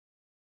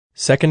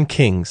2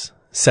 Kings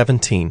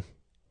 17.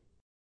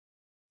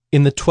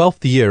 In the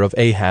 12th year of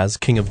Ahaz,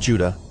 king of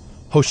Judah,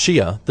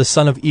 Hoshea the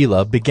son of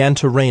Elah began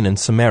to reign in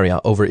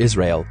Samaria over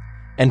Israel,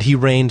 and he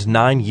reigned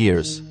 9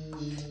 years.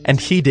 And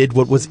he did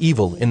what was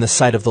evil in the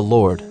sight of the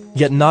Lord,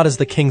 yet not as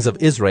the kings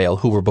of Israel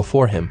who were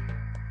before him.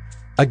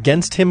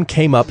 Against him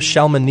came up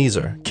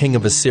Shalmaneser, king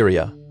of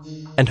Assyria,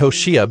 and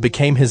Hoshea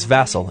became his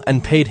vassal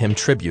and paid him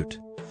tribute.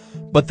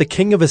 But the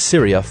king of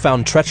Assyria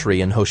found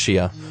treachery in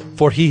Hoshea,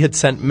 for he had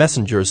sent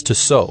messengers to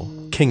So,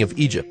 king of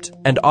Egypt,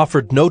 and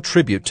offered no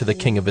tribute to the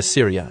king of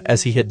Assyria,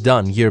 as he had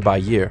done year by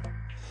year.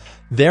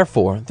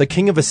 Therefore the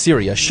king of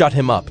Assyria shut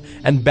him up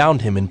and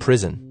bound him in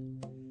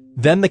prison.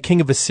 Then the king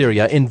of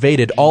Assyria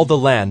invaded all the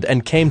land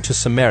and came to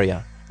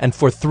Samaria, and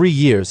for 3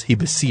 years he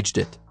besieged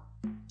it.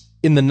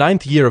 In the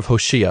 9th year of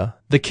Hoshea,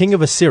 the king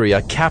of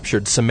Assyria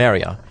captured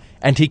Samaria,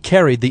 and he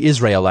carried the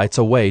Israelites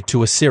away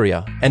to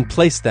Assyria, and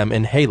placed them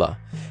in Halah,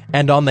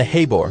 and on the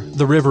Habor,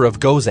 the river of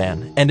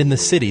Gozan, and in the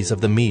cities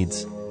of the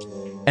Medes.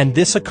 And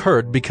this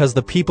occurred because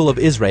the people of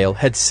Israel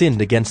had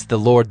sinned against the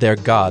Lord their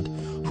God,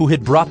 who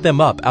had brought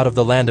them up out of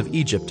the land of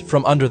Egypt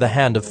from under the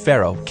hand of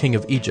Pharaoh, king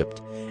of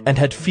Egypt, and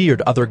had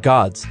feared other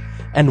gods,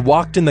 and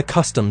walked in the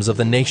customs of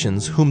the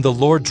nations whom the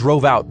Lord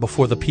drove out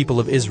before the people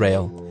of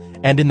Israel,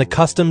 and in the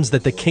customs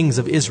that the kings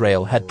of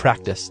Israel had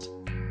practiced.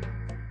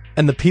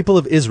 And the people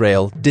of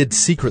Israel did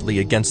secretly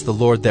against the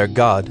Lord their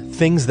God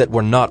things that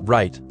were not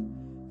right.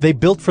 They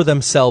built for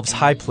themselves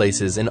high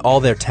places in all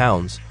their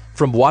towns,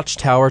 from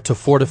watchtower to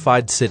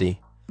fortified city.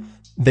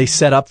 They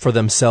set up for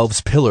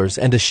themselves pillars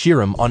and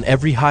Asherim on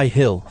every high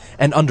hill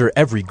and under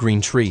every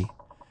green tree.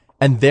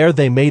 And there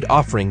they made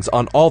offerings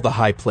on all the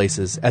high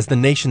places, as the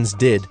nations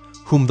did,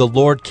 whom the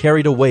Lord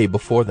carried away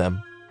before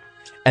them.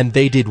 And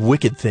they did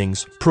wicked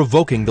things,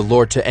 provoking the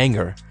Lord to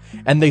anger.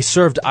 And they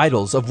served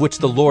idols of which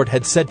the Lord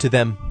had said to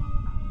them,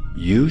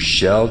 "You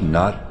shall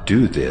not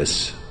do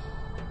this."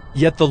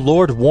 Yet the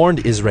Lord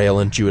warned Israel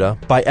and Judah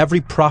by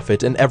every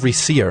prophet and every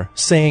seer,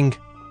 saying,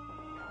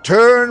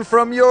 "Turn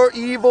from your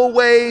evil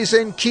ways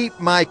and keep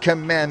my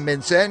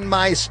commandments and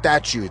my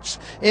statutes,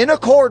 in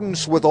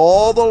accordance with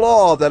all the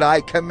law that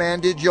I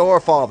commanded your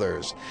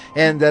fathers,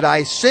 and that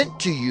I sent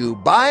to you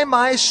by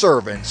my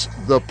servants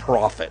the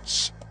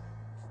prophets."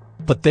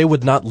 But they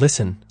would not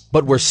listen,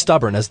 but were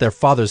stubborn as their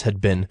fathers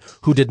had been,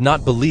 who did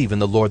not believe in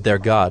the Lord their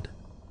God.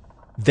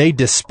 They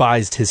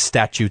despised his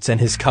statutes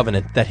and his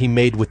covenant that he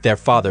made with their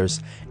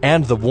fathers,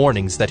 and the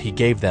warnings that he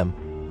gave them.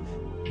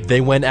 They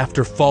went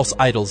after false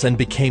idols and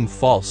became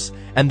false,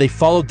 and they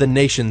followed the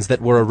nations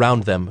that were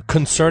around them,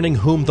 concerning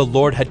whom the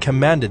Lord had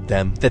commanded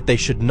them that they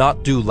should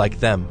not do like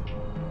them.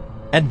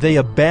 And they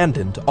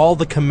abandoned all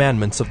the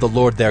commandments of the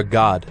Lord their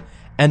God,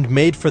 and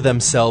made for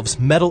themselves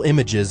metal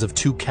images of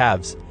 2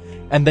 calves.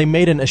 And they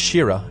made an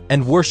Asherah,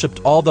 and worshipped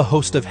all the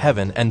host of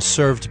heaven, and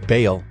served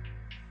Baal.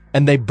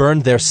 And they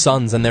burned their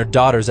sons and their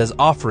daughters as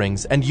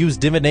offerings, and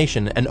used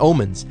divination and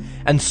omens,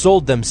 and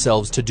sold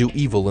themselves to do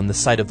evil in the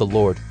sight of the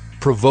Lord,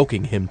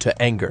 provoking him to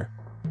anger.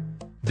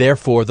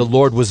 Therefore the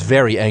Lord was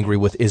very angry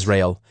with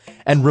Israel,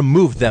 and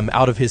removed them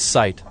out of his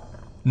sight.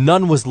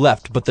 None was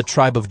left but the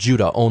tribe of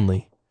Judah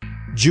only.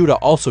 Judah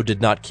also did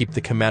not keep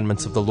the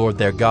commandments of the Lord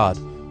their God,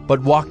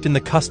 but walked in the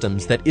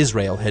customs that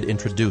Israel had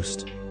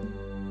introduced.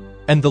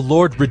 And the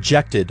Lord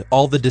rejected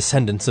all the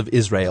descendants of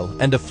Israel,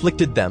 and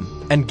afflicted them,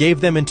 and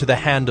gave them into the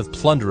hand of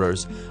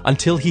plunderers,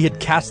 until he had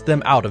cast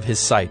them out of his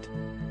sight.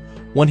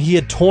 When he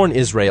had torn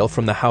Israel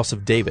from the house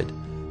of David,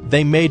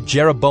 they made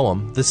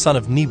Jeroboam the son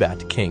of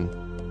Nebat king.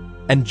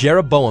 And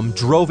Jeroboam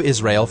drove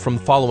Israel from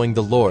following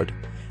the Lord,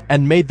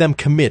 and made them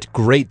commit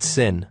great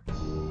sin.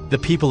 The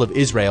people of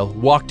Israel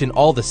walked in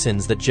all the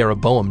sins that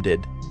Jeroboam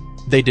did.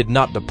 They did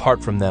not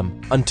depart from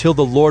them, until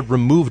the Lord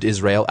removed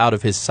Israel out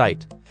of his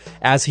sight,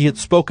 as he had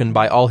spoken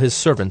by all his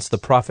servants the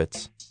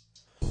prophets.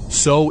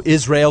 So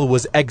Israel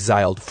was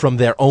exiled from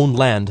their own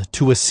land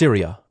to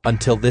Assyria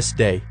until this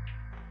day.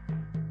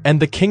 And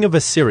the king of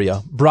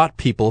Assyria brought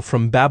people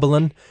from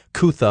Babylon,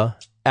 Cutha,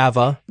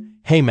 Ava,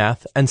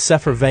 Hamath, and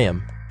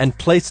Sepharvaim, and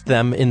placed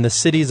them in the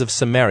cities of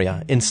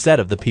Samaria instead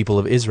of the people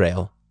of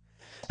Israel.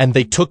 And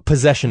they took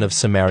possession of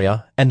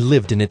Samaria, and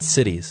lived in its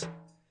cities.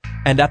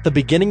 And at the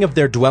beginning of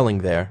their dwelling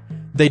there,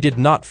 they did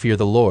not fear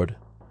the Lord.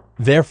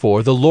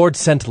 Therefore the Lord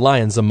sent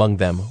lions among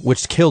them,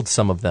 which killed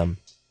some of them.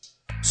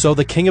 So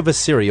the king of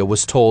Assyria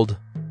was told,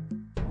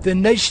 "The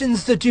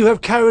nations that you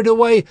have carried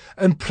away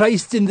and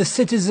placed in the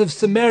cities of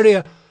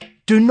Samaria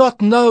do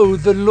not know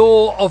the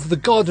law of the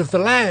God of the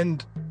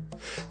land.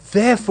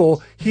 Therefore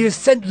he has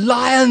sent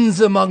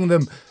lions among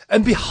them,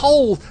 and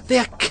behold, they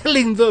are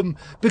killing them,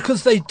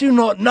 because they do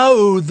not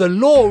know the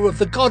law of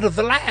the God of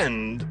the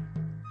land."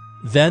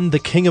 Then the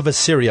king of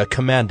Assyria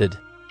commanded,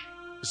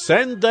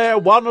 "Send there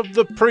one of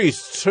the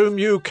priests whom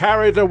you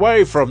carried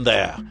away from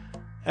there,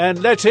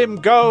 and let him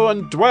go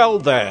and dwell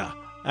there,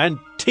 and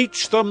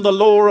teach them the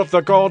law of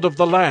the God of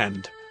the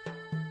land."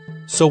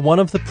 So one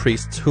of the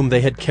priests whom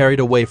they had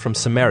carried away from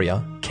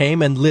Samaria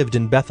came and lived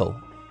in Bethel,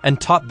 and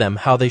taught them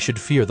how they should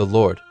fear the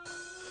Lord.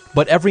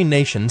 But every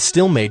nation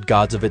still made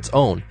gods of its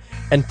own,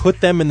 and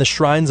put them in the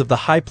shrines of the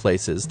high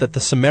places that the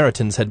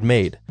Samaritans had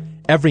made,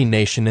 every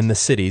nation in the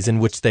cities in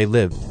which they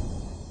lived.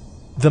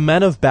 The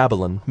men of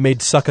Babylon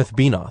made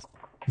Succoth-Benoth,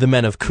 the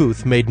men of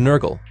Cuth made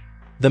Nergal,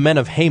 the men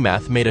of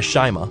Hamath made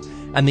Ashima,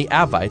 and the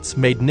Avites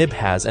made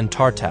Nibhaz and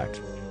Tartak,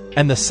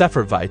 and the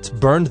Sepharvites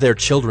burned their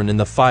children in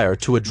the fire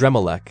to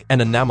Adremelech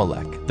and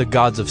Anamelech, the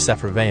gods of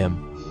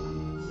Sepharvaim.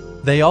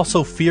 They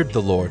also feared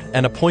the Lord,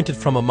 and appointed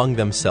from among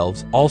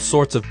themselves all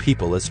sorts of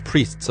people as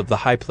priests of the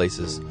high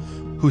places,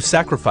 who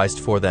sacrificed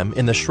for them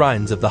in the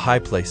shrines of the high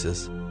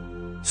places.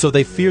 So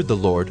they feared the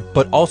Lord,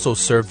 but also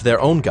served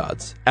their own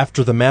gods,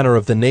 after the manner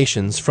of the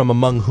nations from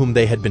among whom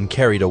they had been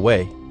carried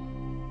away.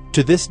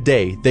 To this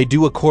day they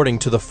do according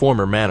to the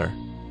former manner.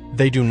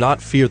 They do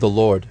not fear the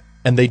Lord,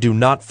 and they do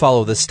not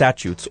follow the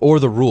statutes or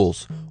the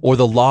rules, or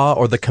the law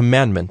or the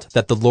commandment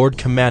that the Lord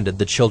commanded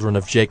the children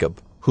of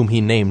Jacob, whom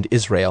he named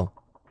Israel.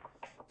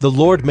 The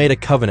Lord made a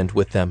covenant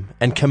with them,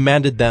 and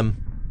commanded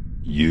them,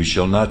 You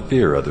shall not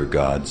fear other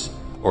gods,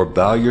 or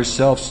bow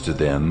yourselves to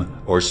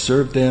them, or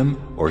serve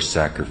them, or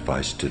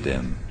sacrifice to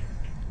them.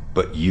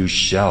 But you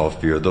shall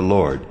fear the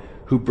Lord,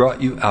 who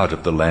brought you out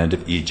of the land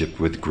of Egypt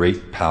with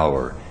great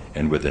power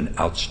and with an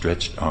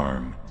outstretched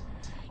arm.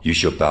 You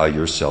shall bow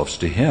yourselves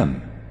to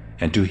him,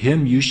 and to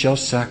him you shall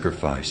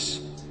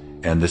sacrifice.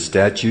 And the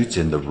statutes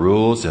and the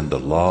rules and the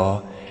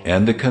law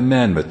and the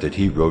commandment that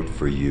he wrote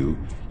for you,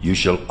 you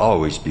shall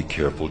always be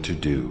careful to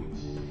do.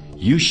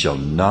 You shall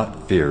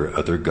not fear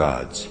other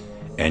gods,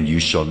 and you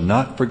shall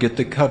not forget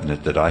the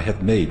covenant that I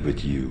have made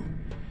with you.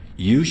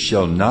 You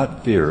shall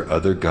not fear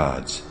other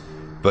gods,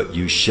 but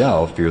you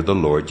shall fear the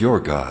Lord your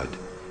God,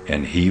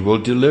 and he will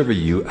deliver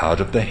you out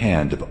of the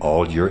hand of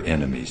all your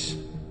enemies.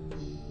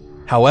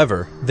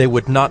 However, they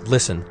would not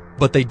listen,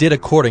 but they did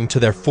according to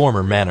their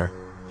former manner.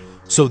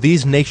 So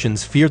these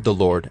nations feared the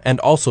Lord, and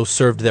also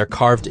served their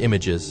carved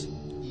images.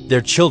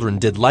 Their children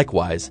did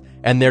likewise,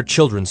 and their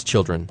children's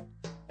children.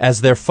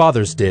 As their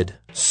fathers did,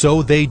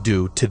 so they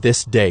do to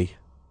this day.